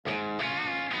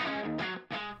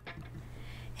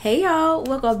Hey y'all,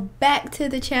 welcome back to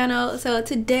the channel. So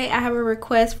today I have a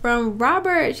request from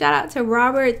Robert. Shout out to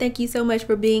Robert. Thank you so much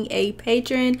for being a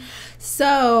patron.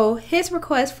 So his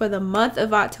request for the month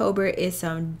of October is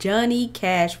some Johnny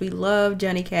Cash. We love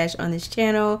Johnny Cash on this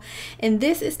channel. And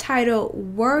this is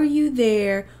titled, Were You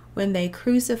There When They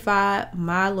Crucified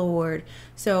My Lord?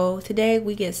 So today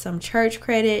we get some church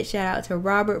credit. Shout out to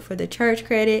Robert for the church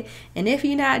credit. And if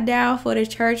you're not down for the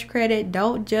church credit,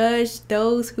 don't judge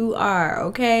those who are,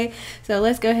 okay? So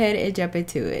let's go ahead and jump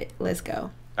into it. Let's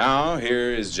go. Now, here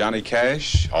is Johnny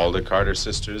Cash, all the Carter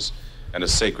sisters, and a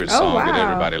sacred song that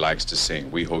everybody likes to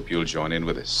sing. We hope you'll join in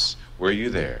with us. Were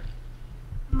you there?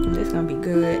 This is gonna be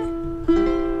good.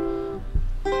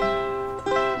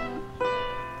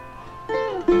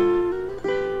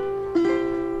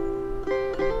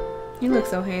 You look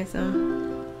so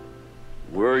handsome.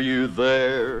 Were you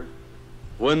there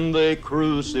when they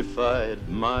crucified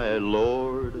my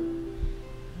Lord?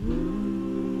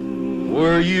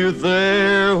 Were you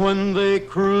there when they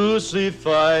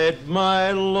crucified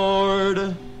my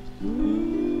Lord?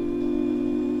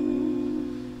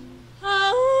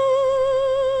 Oh.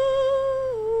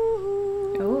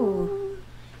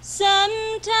 Sometimes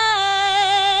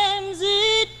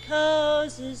it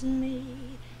causes me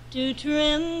to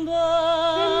tremble,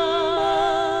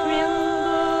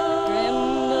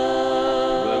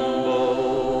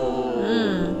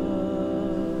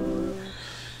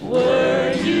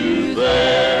 Were you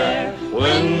there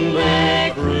when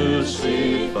they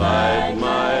crucified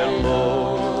my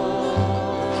Lord?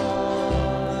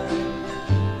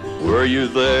 Were you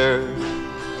there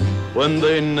when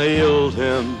they nailed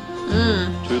him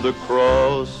to the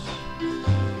cross?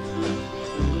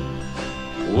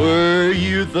 Were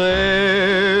you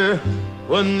there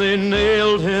when they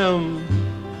nailed him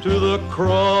to the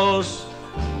cross?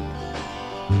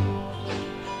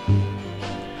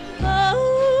 Oh,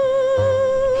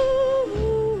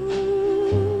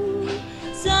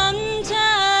 sometimes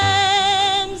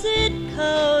it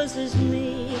causes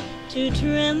me to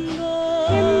tremble.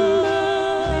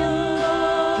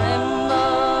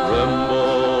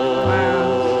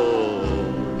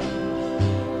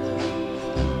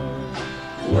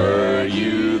 Were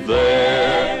you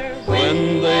there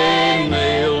when they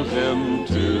nailed him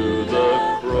to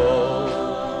the cross?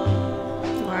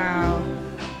 Wow.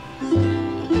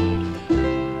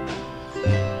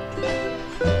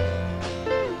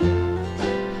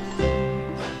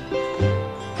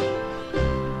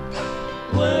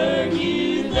 Were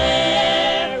you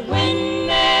there when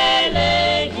they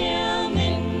laid him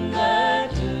in the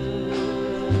tomb?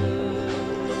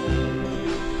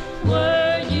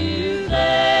 Were you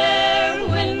there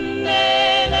when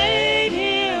they laid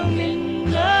him in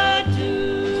the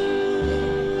tomb?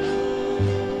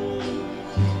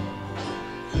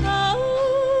 Oh,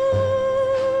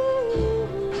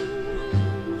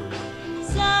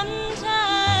 sometimes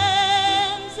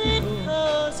it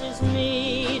causes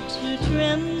me to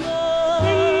tremble.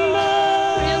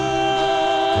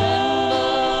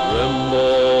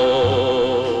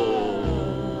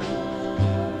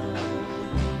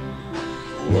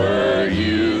 Were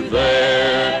you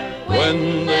there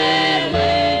when they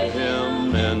laid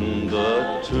him in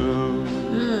the tomb?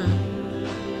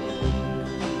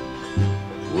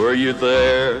 Were you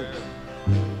there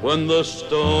when the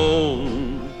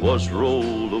stone was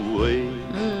rolled away?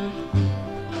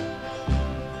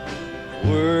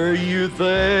 Were you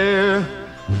there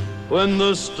when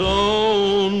the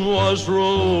stone was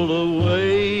rolled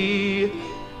away?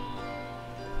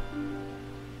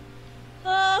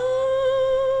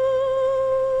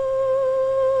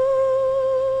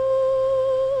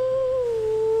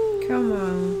 Come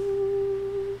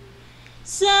on.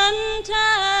 Sometimes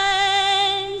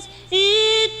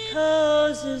it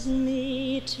causes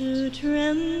me to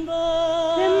tremble.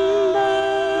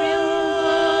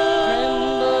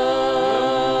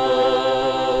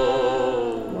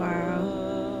 Wow.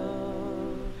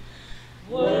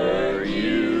 Were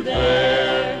you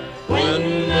there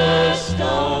when the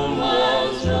stone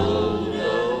was rolled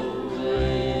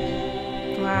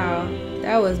away? Wow.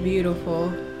 That was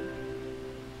beautiful.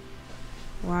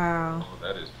 Wow. Oh,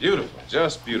 that is beautiful,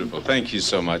 just beautiful. Thank you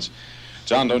so much.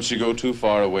 John, don't you go too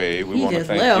far away. We He want to just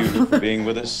thank left. you for being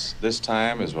with us this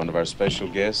time as one of our special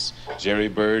guests. Jerry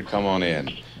Bird, come on in.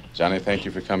 Johnny, thank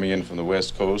you for coming in from the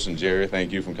West Coast, and Jerry,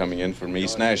 thank you for coming in from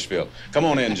East Nashville. Come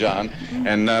on in, John.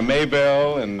 And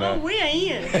Maybelle and We're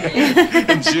in.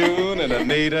 and June and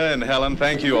Anita and Helen,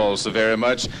 thank you all so very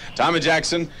much. Tommy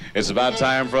Jackson, it's about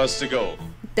time for us to go.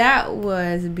 That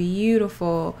was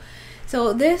beautiful.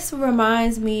 So this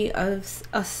reminds me of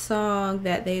a song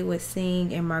that they would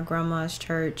sing in my grandma's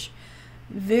church.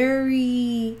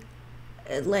 very,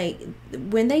 like,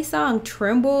 when they sung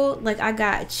Tremble, like, I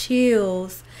got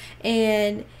chills.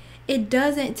 And it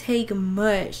doesn't take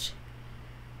much,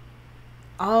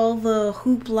 all the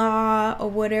hoopla or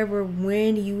whatever,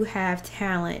 when you have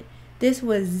talent. This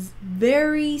was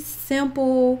very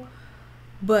simple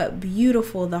but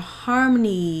beautiful. The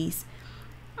harmonies,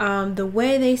 the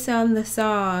way they sung the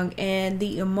song, and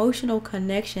the emotional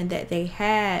connection that they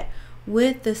had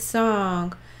with the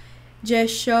song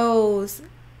just shows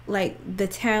like the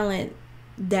talent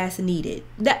that's needed.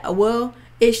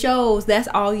 It shows that's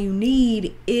all you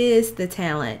need is the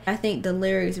talent. I think the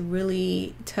lyrics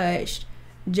really touched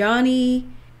Johnny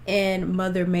and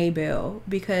Mother Maybelle,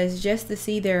 because just to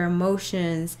see their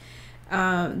emotions,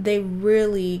 they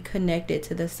really connected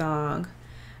to the song.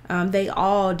 They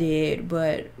all did,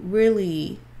 but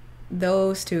really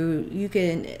those two, you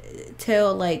can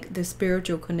tell like the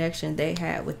spiritual connection they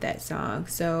had with that song.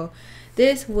 So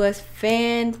this was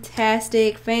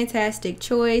fantastic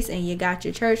choice, and you got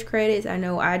your church credits. I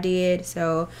know I did.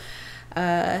 So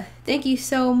thank you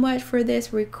so much for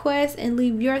this request, and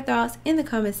leave your thoughts in the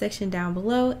comment section down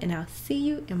below, and I'll see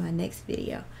you in my next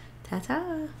video.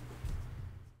 Ta-ta.